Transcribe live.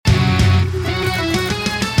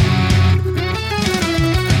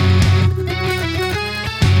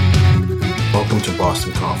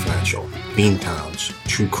Boston Confidential, Beantown's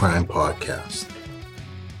true crime podcast.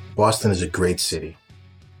 Boston is a great city,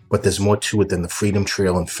 but there's more to it than the Freedom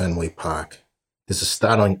Trail and Fenway Park. There's a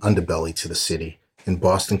startling underbelly to the city, and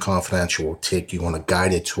Boston Confidential will take you on a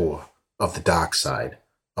guided tour of the dark side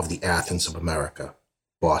of the Athens of America,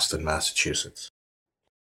 Boston, Massachusetts.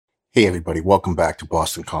 Hey everybody, welcome back to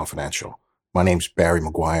Boston Confidential. My name's Barry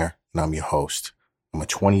McGuire, and I'm your host. I'm a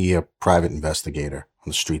 20-year private investigator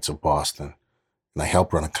on the streets of Boston, and I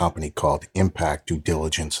help run a company called Impact Due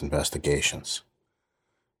Diligence Investigations.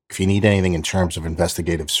 If you need anything in terms of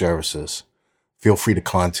investigative services, feel free to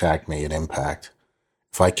contact me at Impact.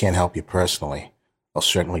 If I can't help you personally, I'll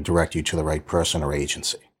certainly direct you to the right person or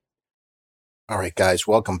agency. All right, guys,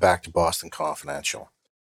 welcome back to Boston Confidential.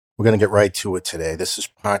 We're going to get right to it today. This is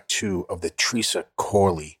part 2 of the Teresa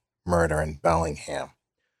Corley murder in Bellingham.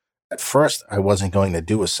 At first, I wasn't going to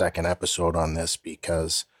do a second episode on this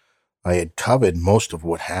because I had covered most of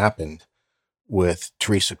what happened with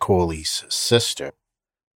Teresa Corley's sister,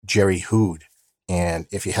 Jerry Hood. And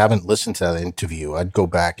if you haven't listened to that interview, I'd go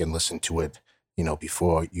back and listen to it,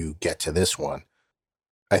 before you get to this one.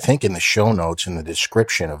 I think in the show notes, in the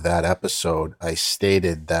description of that episode, I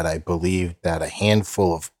stated that I believe that a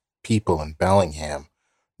handful of people in Bellingham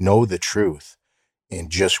know the truth and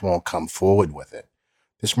just won't come forward with it.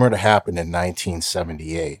 This murder happened in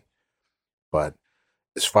 1978, but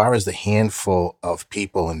as far as the handful of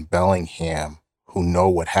people in Bellingham who know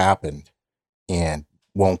what happened and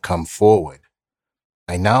won't come forward,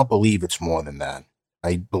 I now believe it's more than that.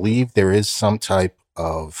 I believe there is some type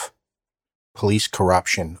of police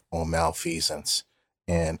corruption or malfeasance,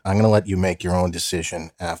 and I'm going to let you make your own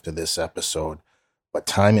decision after this episode. But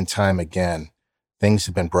time and time again, things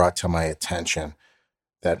have been brought to my attention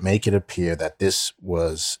that make it appear that this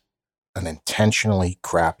was an intentionally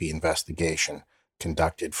crappy investigation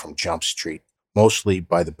conducted from Jump Street, mostly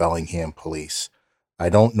by the Bellingham police. I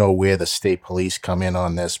don't know where the state police come in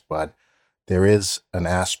on this, but there is an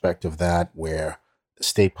aspect of that where the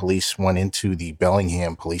state police went into the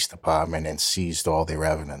Bellingham Police Department and seized all their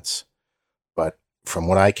evidence. But from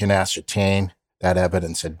what I can ascertain, that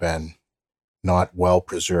evidence had been not well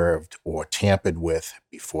preserved or tampered with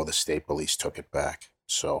before the state police took it back.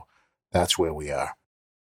 So that's where we are.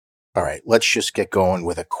 All right, let's just get going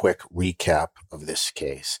with a quick recap of this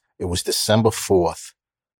case. It was December 4th,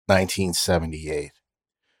 1978.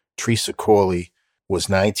 Teresa Corley was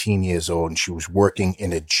 19 years old and she was working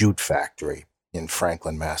in a jute factory in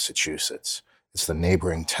Franklin, Massachusetts. It's the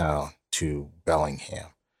neighboring town to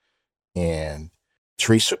Bellingham. And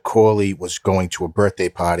Teresa Corley was going to a birthday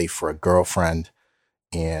party for a girlfriend,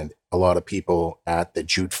 and a lot of people at the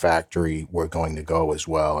jute factory were going to go as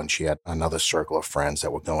well, and she had another circle of friends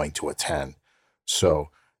that were going to attend. So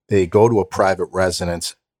they go to a private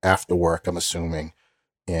residence after work, I'm assuming,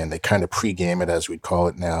 and they kind of pregame it, as we call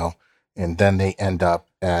it now, and then they end up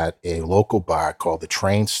at a local bar called the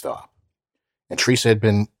Train Stop. And Teresa had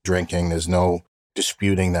been drinking. There's no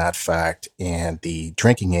disputing that fact, and the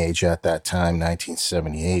drinking age at that time,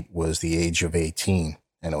 1978, was the age of 18.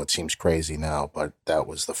 I know it seems crazy now, but that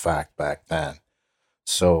was the fact back then.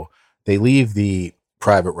 So they leave the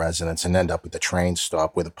private residence and end up at the train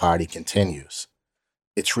stop where the party continues.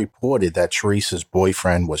 It's reported that Teresa's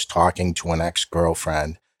boyfriend was talking to an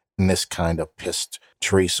ex-girlfriend, and this kind of pissed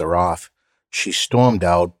Teresa off. She stormed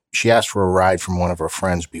out. She asked for a ride from one of her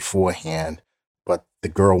friends beforehand, but the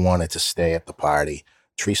girl wanted to stay at the party.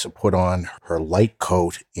 Teresa put on her light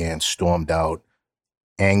coat and stormed out,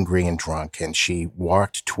 angry and drunk, and she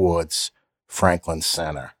walked towards Franklin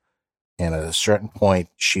Center. And at a certain point,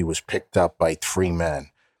 she was picked up by 3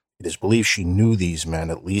 men. It is believed she knew these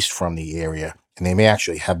men, at least from the area, and they may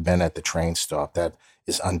actually have been at the train stop. That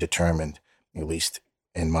is undetermined, at least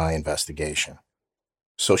in my investigation.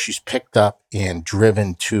 So she's picked up and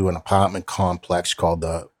driven to an apartment complex called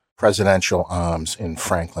the Presidential Arms in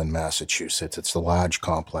Franklin, Massachusetts. It's the large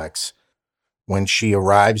complex. When she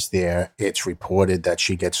arrives there, it's reported that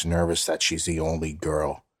she gets nervous that she's the only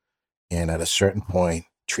girl. And at a certain point,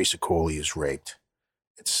 Teresa Corley is raped.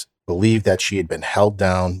 It's believed that she had been held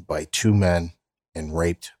down by 2 men and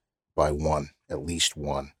raped by one, at least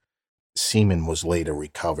one. Semen was later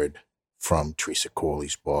recovered from Teresa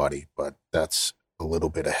Corley's body, but that's a little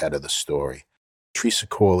bit ahead of the story. Teresa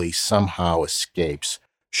Corley somehow escapes.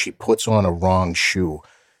 She puts on a wrong shoe.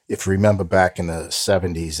 If you remember back in the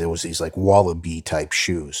 70s, there was these like wallaby type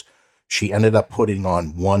shoes. She ended up putting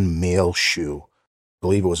on one male shoe. I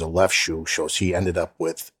believe it was a left shoe, so she ended up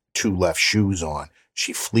with 2 left shoes on.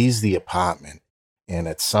 She flees the apartment, and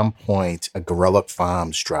at some point, a Gorilla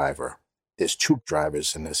Farms driver, there's 2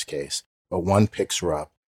 drivers in this case, but one picks her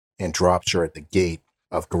up, and drops her at the gate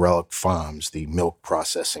of Gorelick Farms, the milk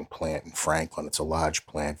processing plant in Franklin. It's a large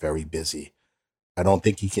plant, very busy. I don't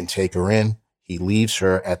think he can take her in. He leaves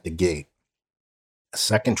her at the gate. A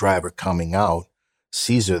second driver coming out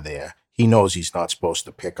sees her there. He knows he's not supposed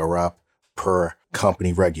to pick her up per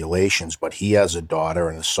company regulations, but he has a daughter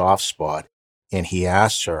and a soft spot, and he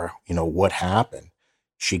asks her, what happened?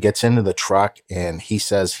 She gets into the truck, and he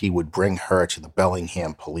says he would bring her to the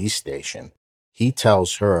Bellingham police station. He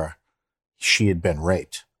tells her she had been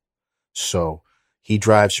raped. So he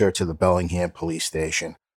drives her to the Bellingham police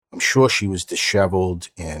station. I'm sure she was disheveled,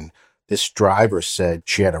 and this driver said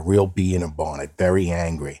she had a real bee in her bonnet, very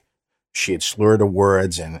angry. She had slurred her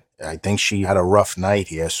words, and I think she had a rough night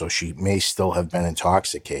here, so she may still have been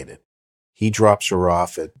intoxicated. He drops her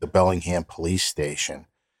off at the Bellingham police station,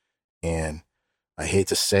 and I hate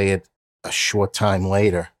to say it, a short time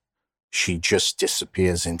later, she just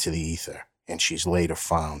disappears into the ether, and she's later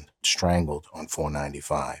found strangled on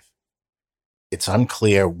 495. It's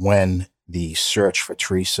unclear when the search for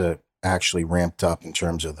Teresa actually ramped up in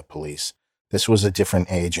terms of the police. This was a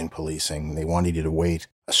different age in policing. They wanted you to wait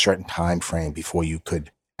a certain time frame before you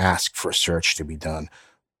could ask for a search to be done.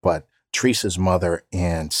 But Teresa's mother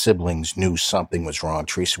and siblings knew something was wrong.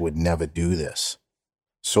 Teresa would never do this.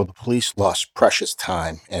 So the police lost precious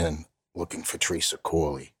time in looking for Teresa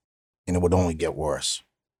Corley, and it would only get worse.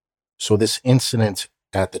 So this incident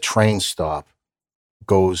at the train stop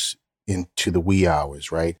goes into the wee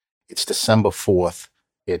hours, right? It's December 4th.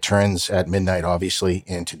 It turns at midnight, obviously,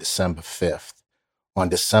 into December 5th. On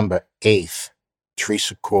December 8th,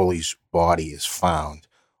 Teresa Corley's body is found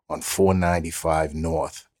on 495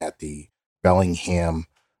 North at the Bellingham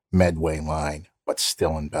Medway line, but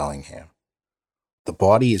still in Bellingham. The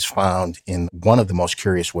body is found in one of the most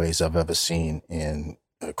curious ways I've ever seen in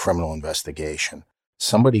a criminal investigation.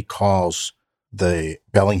 Somebody calls the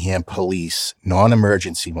Bellingham police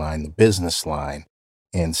non-emergency line, the business line,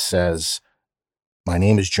 and says, "My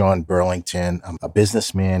name is John Burlington. I'm a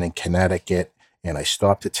businessman in Connecticut, and I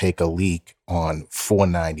stopped to take a leak on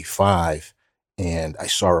 495, and I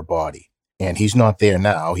saw a body." And he's not there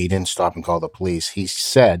now. He didn't stop and call the police. He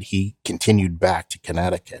said he continued back to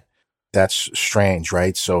Connecticut. That's strange,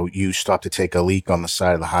 right? So you stop to take a leak on the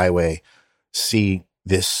side of the highway, see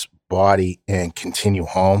this body, and continue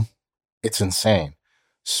home. It's insane.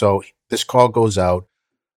 So this call goes out.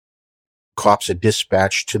 Cops are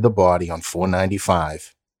dispatched to the body on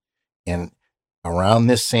 495. And around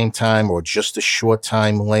this same time, or just a short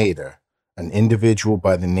time later, an individual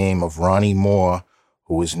by the name of Ronnie Moore,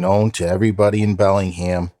 who is known to everybody in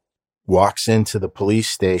Bellingham, walks into the police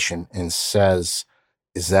station and says,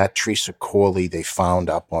 "Is that Teresa Corley they found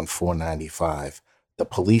up on 495? The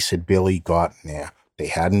police had barely gotten there. They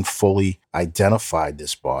hadn't fully identified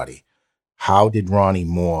this body. How did Ronnie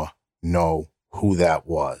Moore know who that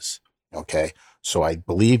was?" Okay, so I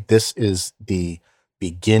believe this is the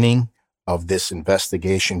beginning of this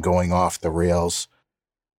investigation going off the rails.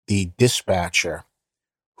 The dispatcher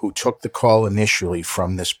who took the call initially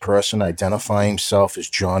from this person identifying himself as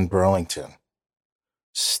John Burlington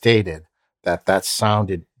stated that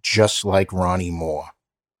sounded just like Ronnie Moore.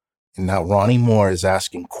 And now Ronnie Moore is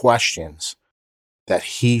asking questions that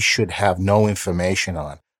he should have no information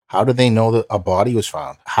on. How do they know that a body was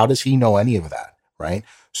found? How does he know any of that, right?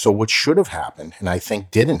 So what should have happened, and I think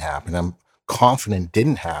didn't happen, I'm confident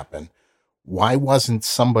didn't happen, why wasn't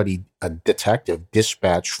somebody, a detective,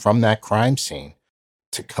 dispatched from that crime scene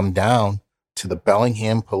to come down to the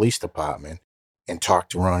Bellingham Police Department and talk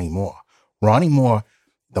to Ronnie Moore? Ronnie Moore,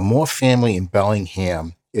 the Moore family in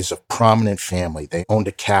Bellingham is a prominent family. They owned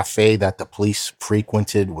a cafe that the police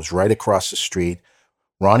frequented, was right across the street.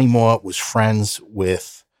 Ronnie Moore was friends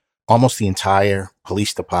with almost the entire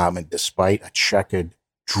police department, despite a checkered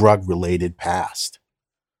drug-related past.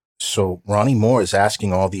 So Ronnie Moore is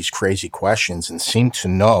asking all these crazy questions and seemed to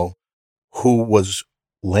know who was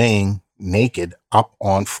laying naked up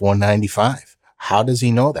on 495. How does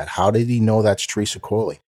he know that? How did he know that's Teresa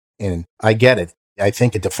Corley? And I get it. I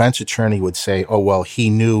think a defense attorney would say, oh, well,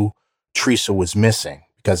 he knew Teresa was missing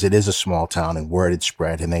because it is a small town and word had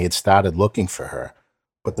spread and they had started looking for her.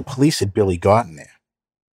 But the police had barely gotten there.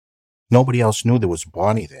 Nobody else knew there was a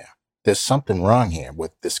body there. There's something wrong here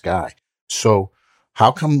with this guy. So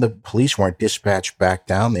how come the police weren't dispatched back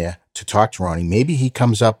down there to talk to Ronnie? Maybe he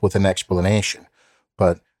comes up with an explanation,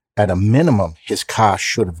 but at a minimum, his car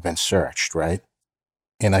should have been searched, right?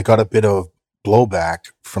 And I got a bit of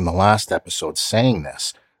blowback from the last episode saying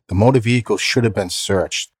this. The motor vehicle should have been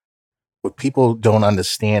searched. What people don't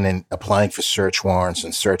understand in applying for search warrants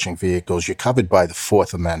and searching vehicles, you're covered by the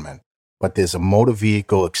Fourth Amendment, but there's a motor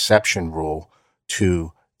vehicle exception rule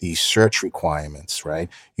to the search requirements, right?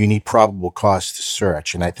 You need probable cause to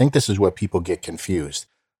search. And I think this is where people get confused.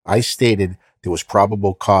 I stated there was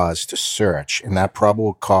probable cause to search, and that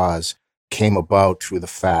probable cause came about through the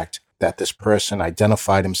fact that this person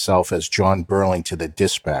identified himself as John Burling to the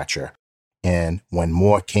dispatcher. And when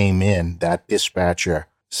Moore came in, that dispatcher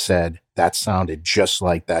said that sounded just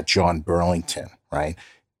like that John Burlington, right?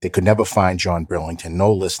 They could never find John Burlington,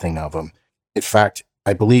 no listing of him. In fact,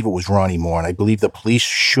 I believe it was Ronnie Moore, and I believe the police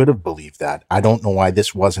should have believed that. I don't know why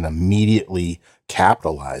this wasn't immediately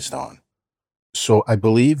capitalized on. So I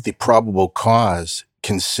believe the probable cause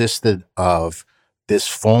consisted of this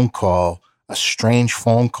phone call, a strange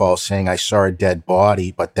phone call saying I saw a dead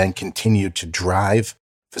body, but then continued to drive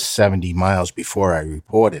for 70 miles before I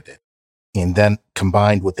reported it. And then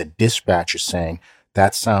combined with the dispatcher saying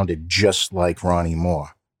that sounded just like Ronnie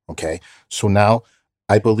Moore. Okay. So now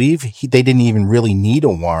I believe they didn't even really need a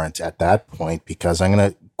warrant at that point, because I'm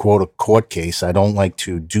going to quote a court case. I don't like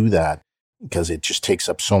to do that because it just takes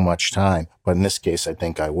up so much time. But in this case, I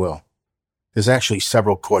think I will. There's actually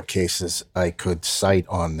several court cases I could cite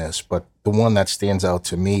on this, but the one that stands out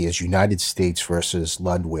to me is United States versus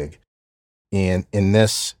Ludwig. And in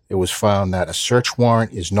this, it was found that a search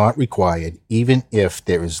warrant is not required even if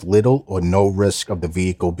there is little or no risk of the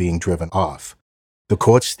vehicle being driven off. The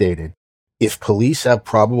court stated, if police have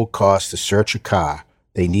probable cause to search a car,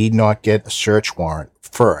 they need not get a search warrant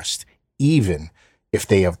first, even if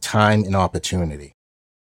they have time and opportunity.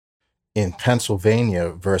 In Pennsylvania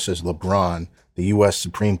versus LeBron, the U.S.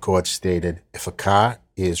 Supreme Court stated, if a car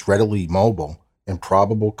is readily mobile and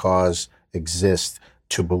probable cause exists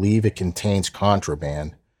to believe it contains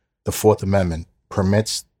contraband, the Fourth Amendment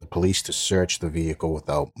permits the police to search the vehicle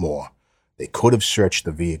without more. They could have searched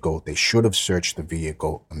the vehicle. They should have searched the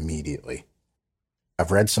vehicle immediately.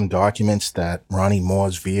 I've read some documents that Ronnie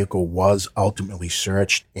Moore's vehicle was ultimately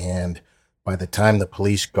searched, and by the time the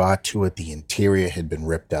police got to it, the interior had been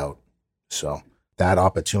ripped out. So that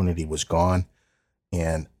opportunity was gone,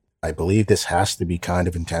 and I believe this has to be kind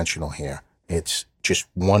of intentional here. It's just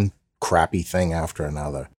one crappy thing after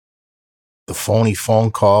another. The phony phone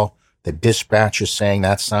call, the dispatcher saying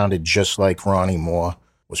that sounded just like Ronnie Moore,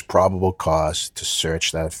 was probable cause to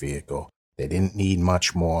search that vehicle. They didn't need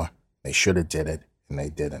much more. They should have did it, and they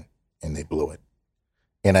didn't, and they blew it.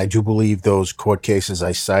 And I do believe those court cases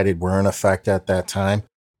I cited were in effect at that time.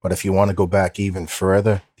 But if you want to go back even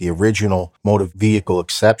further, the original motor vehicle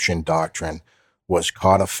exception doctrine was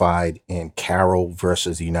codified in Carroll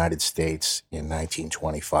versus the United States in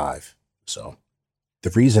 1925. So the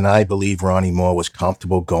reason I believe Ronnie Moore was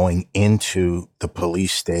comfortable going into the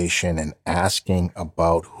police station and asking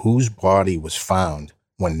about whose body was found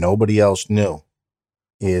when nobody else knew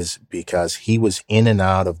is because he was in and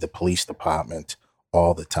out of the police department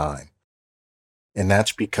all the time. And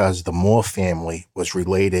that's because the Moore family was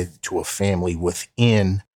related to a family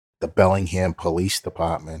within the Bellingham Police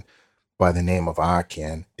Department by the name of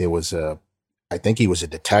Arcan. There was I think he was a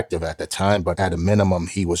detective at the time, but at a minimum,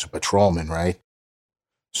 he was a patrolman, right?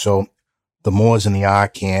 So the Moores and the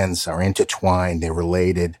Arcans are intertwined, they're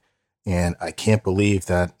related, and I can't believe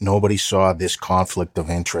that nobody saw this conflict of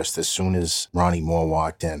interest as soon as Ronnie Moore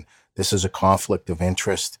walked in. This is a conflict of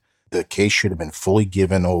interest. The case should have been fully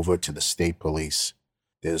given over to the state police.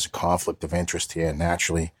 There's a conflict of interest here.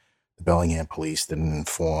 Naturally, the Bellingham police didn't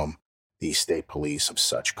inform the state police of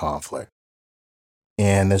such conflict.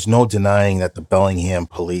 And there's no denying that the Bellingham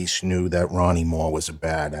police knew that Ronnie Moore was a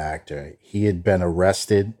bad actor. He had been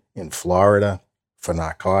arrested in Florida for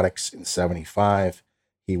narcotics in 1975.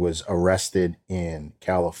 He was arrested in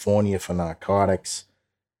California for narcotics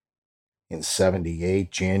in 1978,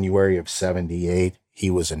 January of 1978. He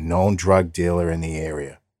was a known drug dealer in the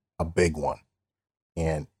area, a big one.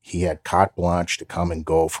 And he had carte blanche to come and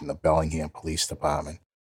go from the Bellingham Police Department.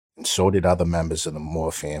 And so did other members of the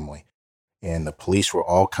Moore family. And the police were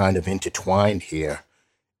all kind of intertwined here.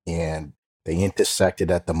 And they intersected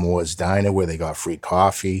at the Moore's Diner where they got free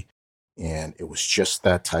coffee. And it was just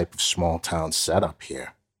that type of small town setup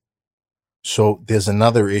here. So there's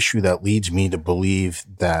another issue that leads me to believe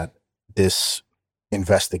that this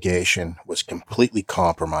investigation was completely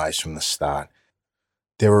compromised from the start.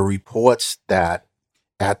 There were reports that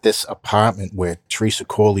at this apartment where Teresa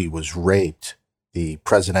Corley was raped, the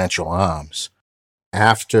Presidential Arms,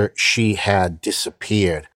 after she had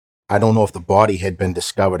disappeared, I don't know if the body had been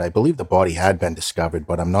discovered. I believe the body had been discovered,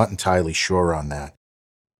 but I'm not entirely sure on that.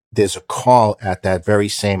 There's a call at that very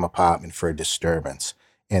same apartment for a disturbance,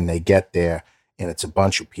 and they get there, and it's a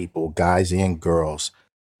bunch of people, guys and girls,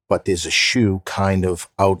 but there's a shoe kind of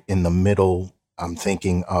out in the middle, I'm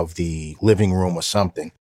thinking of the living room or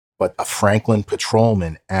something. But a Franklin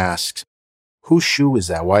patrolman asks, whose shoe is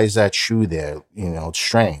that? Why is that shoe there? It's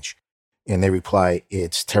strange. And they reply,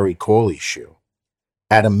 it's Terry Corley's shoe.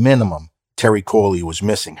 At a minimum, Terry Corley was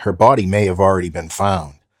missing. Her body may have already been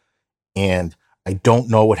found. And I don't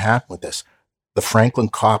know what happened with this. The Franklin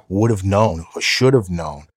cop would have known or should have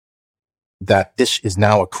known that this is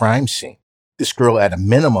now a crime scene. This girl at a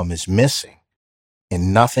minimum is missing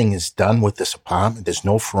and nothing is done with this apartment. There's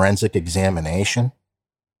no forensic examination.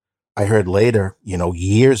 I heard later,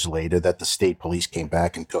 years later, that the state police came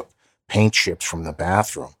back and took paint chips from the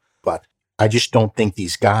bathroom. But I just don't think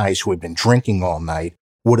these guys who had been drinking all night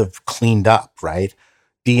would have cleaned up, right?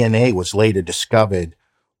 DNA was later discovered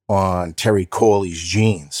on Terry Corley's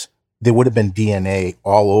jeans. There would have been DNA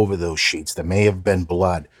all over those sheets. There may have been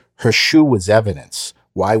blood. Her shoe was evidence.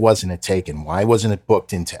 Why wasn't it taken? Why wasn't it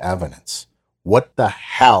booked into evidence? What the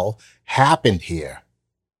hell happened here?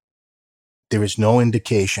 There is no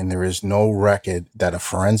indication, there is no record that a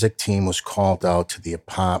forensic team was called out to the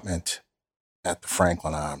apartment at the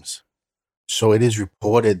Franklin Arms. So it is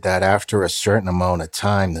reported that after a certain amount of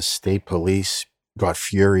time, the state police got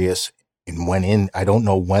furious and went in. I don't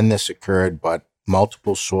know when this occurred, but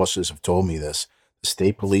multiple sources have told me this. The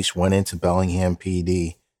state police went into Bellingham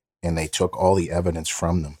PD and they took all the evidence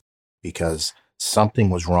from them because something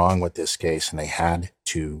was wrong with this case and they had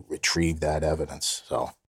to retrieve that evidence.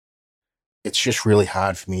 So it's just really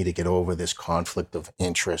hard for me to get over this conflict of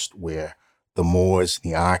interest where the Moores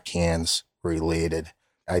and the Arcans were related.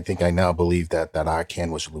 I think I now believe that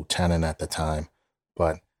Arcan was a lieutenant at the time,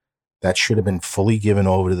 but that should have been fully given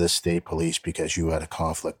over to the state police because you had a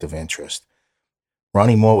conflict of interest.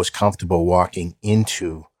 Ronnie Moore was comfortable walking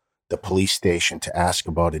into the police station to ask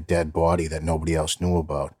about a dead body that nobody else knew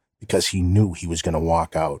about because he knew he was going to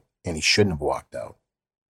walk out and he shouldn't have walked out.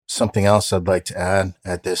 Something else I'd like to add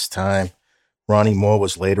at this time, Ronnie Moore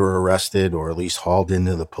was later arrested or at least hauled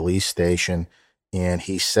into the police station, and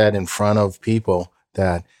he said in front of people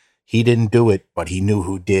that he didn't do it, but he knew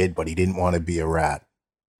who did, but he didn't want to be a rat.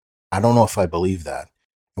 I don't know if I believe that.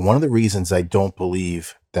 And one of the reasons I don't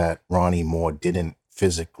believe that Ronnie Moore didn't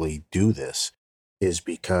physically do this is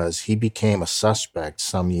because he became a suspect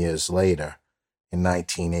some years later in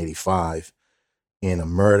 1985 in a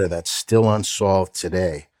murder that's still unsolved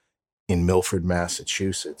today in Milford,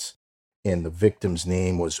 Massachusetts. And the victim's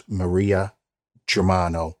name was Maria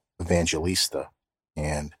Germano Evangelista.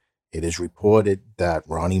 And it is reported that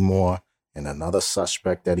Ronnie Moore and another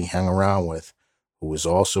suspect that he hung around with, who was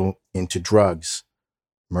also into drugs,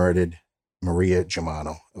 murdered Maria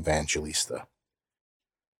Germano Evangelista.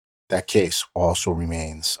 That case also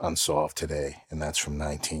remains unsolved today, and that's from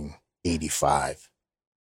 1985.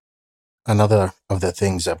 Another of the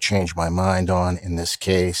things I've changed my mind on in this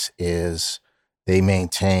case is they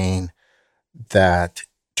maintain that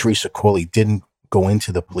Teresa Corley didn't go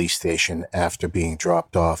into the police station after being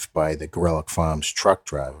dropped off by the Gorelick Farms truck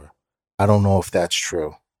driver. I don't know if that's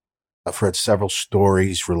true. I've heard several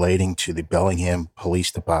stories relating to the Bellingham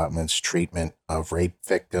Police Department's treatment of rape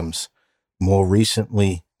victims more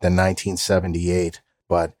recently than 1978,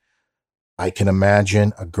 but I can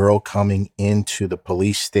imagine a girl coming into the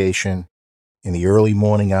police station in the early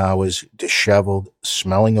morning hours, disheveled,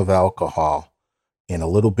 smelling of alcohol, and a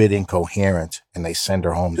little bit incoherent, and they send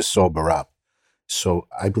her home to sober up. So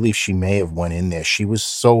I believe she may have went in there. She was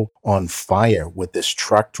so on fire with this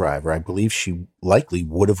truck driver, I believe she likely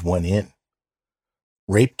would have went in.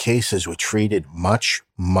 Rape cases were treated much,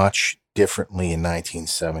 much differently in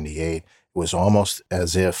 1978. It was almost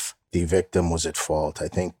as if the victim was at fault. I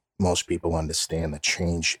think most people understand the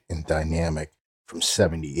change in dynamic from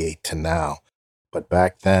 78 to now. But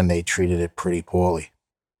back then, they treated it pretty poorly.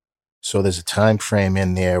 So there's a time frame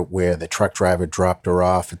in there where the truck driver dropped her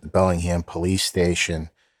off at the Bellingham police station,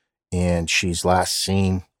 and she's last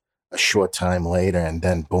seen a short time later, and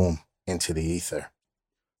then boom, into the ether.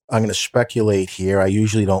 I'm going to speculate here. I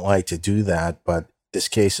usually don't like to do that, but this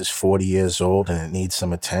case is 40 years old and it needs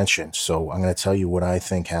some attention. So I'm going to tell you what I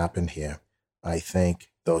think happened here. I think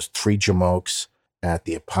those three jamokes at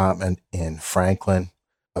the apartment in Franklin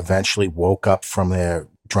eventually woke up from their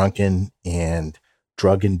drunken and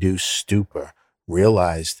drug-induced stupor,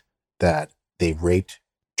 realized that they raped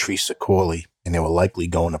Teresa Corley and they were likely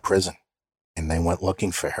going to prison. And they went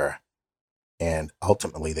looking for her. And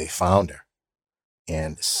ultimately they found her.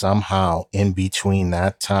 And somehow in between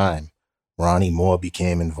that time, Ronnie Moore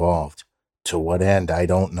became involved. To what end, I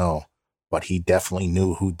don't know. But he definitely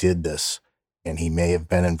knew who did this. And he may have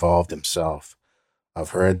been involved himself.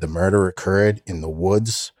 I've heard the murder occurred in the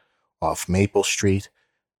woods off Maple Street.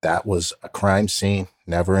 That was a crime scene,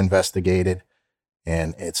 never investigated.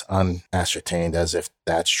 and it's unascertained as if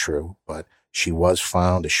that's true, but she was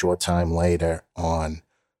found a short time later on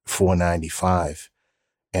 495.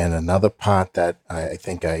 And another part that I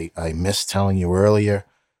think I missed telling you earlier,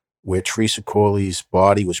 where Teresa Corley's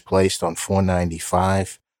body was placed on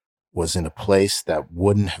 495 was in a place that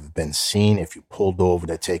wouldn't have been seen if you pulled over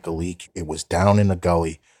to take a leak. It was down in a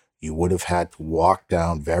gully. You would have had to walk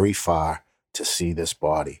down very far to see this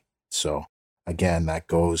body. So again, that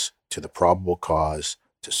goes to the probable cause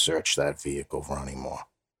to search that vehicle, Ronnie Moore.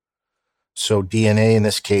 So DNA in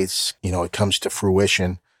this case, it comes to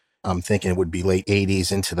fruition. I'm thinking it would be late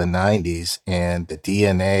 80s into the 90s, and the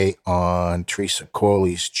DNA on Teresa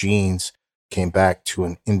Corley's jeans came back to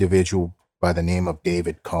an individual by the name of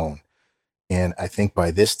David Cohn. And I think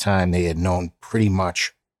by this time they had known pretty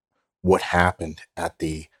much what happened at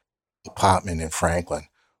the apartment in Franklin.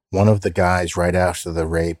 One of the guys right after the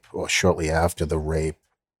rape, or shortly after the rape,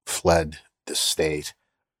 fled the state.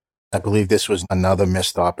 I believe this was another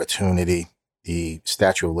missed opportunity. The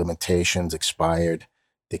statute of limitations expired.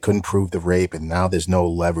 They couldn't prove the rape, and now there's no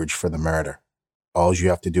leverage for the murder. All you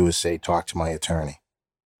have to do is say, talk to my attorney.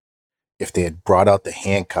 If they had brought out the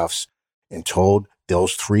handcuffs and told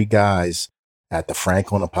those three guys at the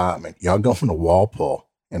Franklin apartment, you're going to Walpole,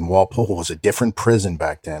 and Walpole was a different prison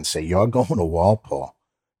back then, say, you're going to Walpole,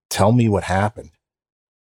 tell me what happened.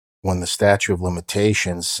 When the statute of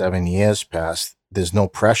limitations, 7 years passed, there's no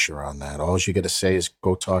pressure on that. All you got to say is,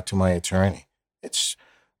 go talk to my attorney. It's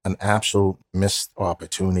an absolute missed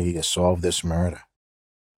opportunity to solve this murder.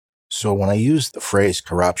 So when I use the phrase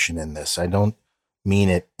corruption in this, I don't mean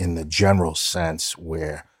it in the general sense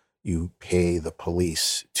where you pay the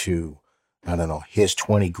police to, here's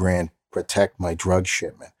 20 grand, protect my drug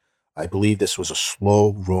shipment. I believe this was a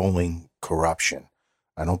slow rolling corruption.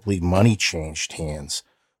 I don't believe money changed hands,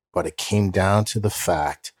 but it came down to the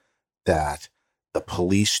fact that the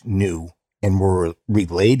police knew and were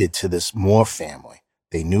related to this Moore family.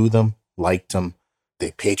 They knew them, liked them.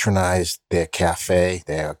 They patronized their cafe,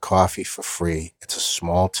 their coffee for free. It's a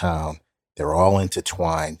small town. They're all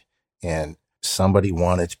intertwined. And somebody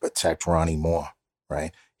wanted to protect Ronnie Moore,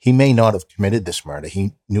 right? He may not have committed this murder.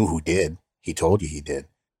 He knew who did. He told you he did.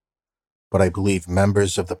 But I believe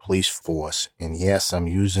members of the police force, and yes, I'm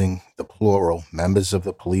using the plural, members of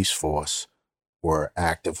the police force were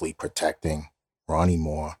actively protecting Ronnie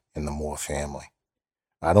Moore and the Moore family.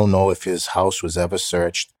 I don't know if his house was ever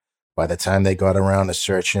searched. By the time they got around to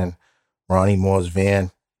searching Ronnie Moore's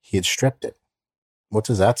van, he had stripped it. What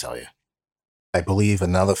does that tell you? I believe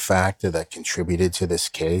another factor that contributed to this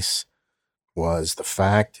case was the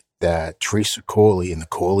fact that Teresa Corley and the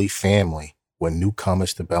Corley family were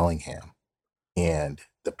newcomers to Bellingham. And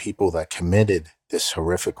the people that committed this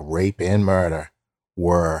horrific rape and murder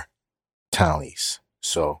were townies.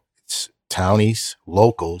 So it's townies,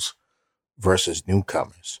 locals, versus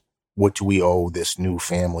newcomers. What do we owe this new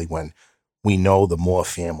family when we know the Moore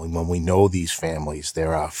family, when we know these families?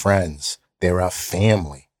 They're our friends. They're our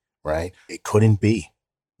family, right? It couldn't be.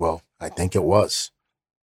 Well, I think it was.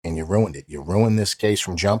 And you ruined it. You ruined this case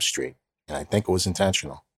from Jump Street. And I think it was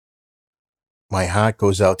intentional. My heart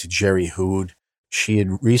goes out to Jerry Hood. She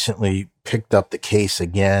had recently picked up the case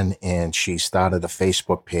again, and she started a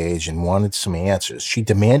Facebook page and wanted some answers. She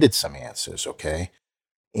demanded some answers, okay?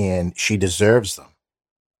 And she deserves them.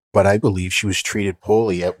 But I believe she was treated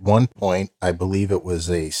poorly. At one point, I believe it was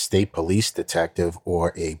a state police detective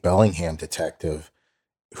or a Bellingham detective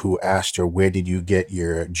who asked her, where did you get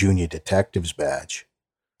your junior detective's badge?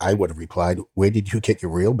 I would have replied, where did you get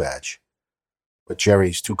your real badge? But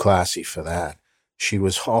Jerry's too classy for that. She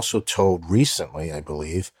was also told recently, I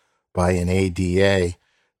believe, by an ADA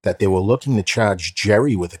that they were looking to charge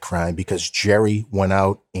Jerry with a crime because Jerry went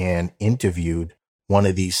out and interviewed one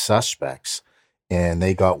of these suspects, and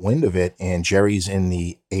they got wind of it, and Jerry's in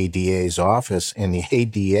the ADA's office, and the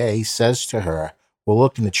ADA says to her, we're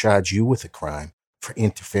looking to charge you with a crime for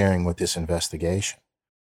interfering with this investigation.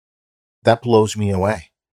 That blows me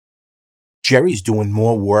away. Jerry's doing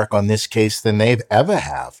more work on this case than they've ever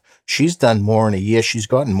have. She's done more in a year. She's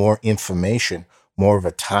gotten more information, more of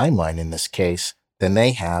a timeline in this case than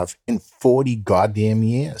they have in 40 goddamn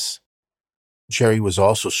years. Jerry was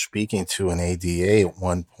also speaking to an ADA at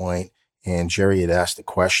one point, and Jerry had asked a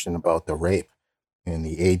question about the rape. And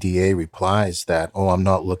the ADA replies that, oh, I'm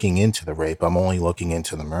not looking into the rape. I'm only looking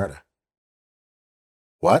into the murder.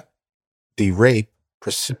 What? The rape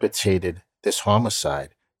precipitated this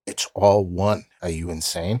homicide. It's all one. Are you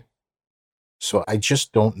insane? So I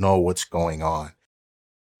just don't know what's going on.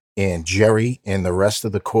 And Jerry and the rest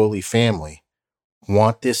of the Corley family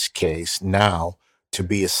want this case now to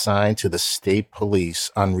be assigned to the state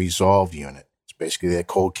police unresolved unit. It's basically their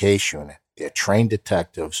cold case unit. They're trained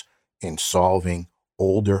detectives in solving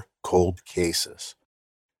older cold cases.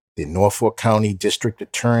 The Norfolk County District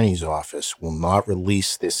Attorney's Office will not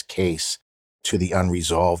release this case to the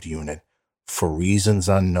unresolved unit for reasons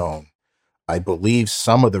unknown. I believe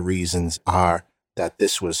some of the reasons are that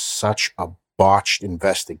this was such a botched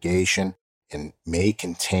investigation and may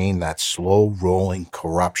contain that slow-rolling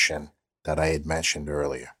corruption that I had mentioned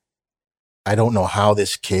earlier. I don't know how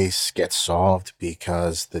this case gets solved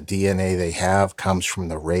because the DNA they have comes from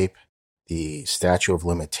the rape. The statute of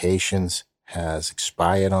limitations has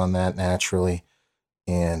expired on that naturally,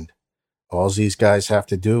 and all these guys have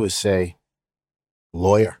to do is say,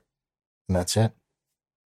 lawyer, and that's it.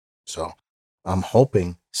 So I'm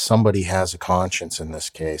hoping somebody has a conscience in this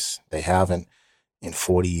case. They haven't in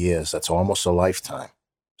 40 years. That's almost a lifetime.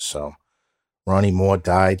 So Ronnie Moore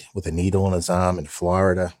died with a needle in his arm in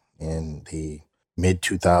Florida in the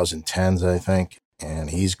mid-2010s, I think,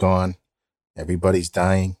 and he's gone. Everybody's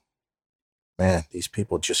dying. Man, these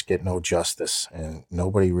people just get no justice, and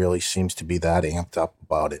nobody really seems to be that amped up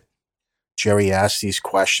about it. Jerry asked these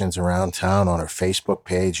questions around town on her Facebook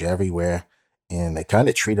page, everywhere, and they kind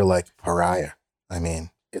of treat her like a pariah. I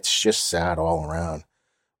mean, it's just sad all around.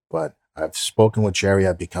 But I've spoken with Jerry,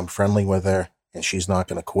 I've become friendly with her, and she's not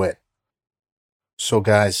going to quit. So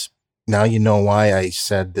guys, now you know why I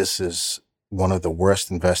said this is one of the worst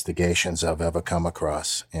investigations I've ever come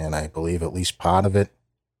across, and I believe at least part of it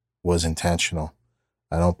was intentional.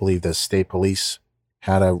 I don't believe the state police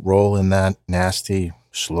had a role in that nasty,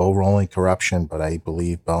 slow-rolling corruption, but I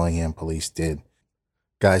believe Bellingham police did.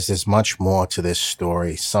 Guys, there's much more to this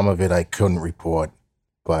story. Some of it I couldn't report,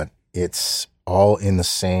 but it's all in the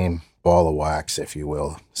same ball of wax, if you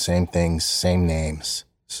will. Same things, same names.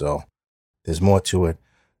 So there's more to it.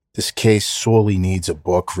 This case sorely needs a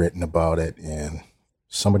book written about it, and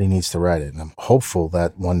somebody needs to write it. And I'm hopeful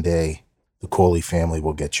that one day the Corley family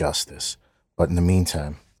will get justice. But in the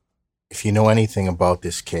meantime, if you know anything about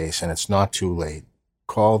this case and it's not too late,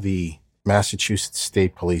 call the Massachusetts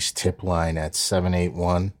State Police tip line at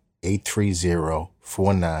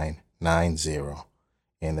 781-830-4990.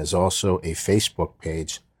 And there's also a Facebook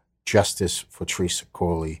page, Justice for Teresa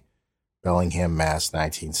Corley, Bellingham, Mass.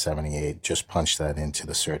 1978. Just punch that into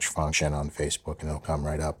the search function on Facebook and it'll come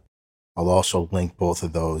right up. I'll also link both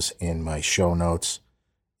of those in my show notes.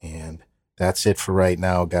 And that's it for right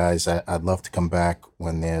now, guys. I'd love to come back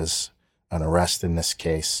when there's an arrest in this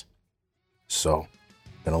case. So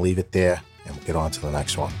I'm going to leave it there and we'll get on to the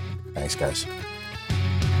next one. Thanks, guys.